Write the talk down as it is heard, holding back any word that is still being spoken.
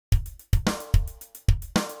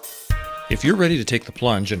If you're ready to take the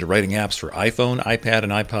plunge into writing apps for iPhone, iPad,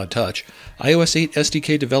 and iPod Touch, iOS 8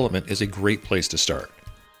 SDK Development is a great place to start.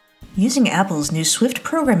 Using Apple's new Swift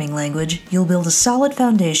programming language, you'll build a solid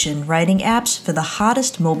foundation writing apps for the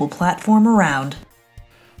hottest mobile platform around.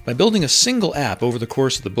 By building a single app over the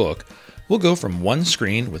course of the book, we'll go from one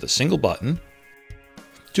screen with a single button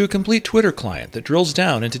to a complete Twitter client that drills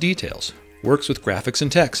down into details, works with graphics and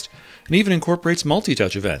text, and even incorporates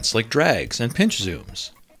multi-touch events like drags and pinch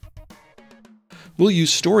zooms. We'll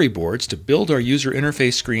use storyboards to build our user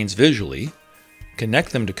interface screens visually,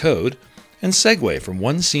 connect them to code, and segue from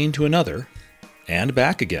one scene to another, and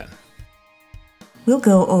back again. We'll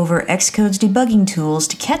go over Xcode's debugging tools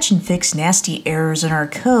to catch and fix nasty errors in our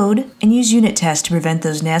code, and use unit tests to prevent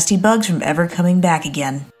those nasty bugs from ever coming back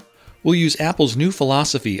again. We'll use Apple's new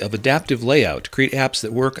philosophy of adaptive layout to create apps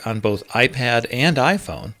that work on both iPad and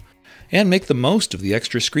iPhone, and make the most of the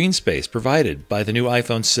extra screen space provided by the new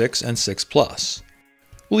iPhone 6 and 6 Plus.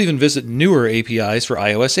 We'll even visit newer APIs for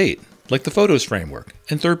iOS 8, like the Photos framework,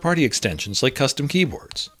 and third-party extensions like custom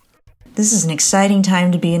keyboards. This is an exciting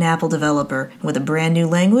time to be an Apple developer. With a brand new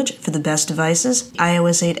language for the best devices,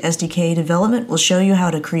 iOS 8 SDK Development will show you how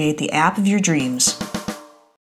to create the app of your dreams.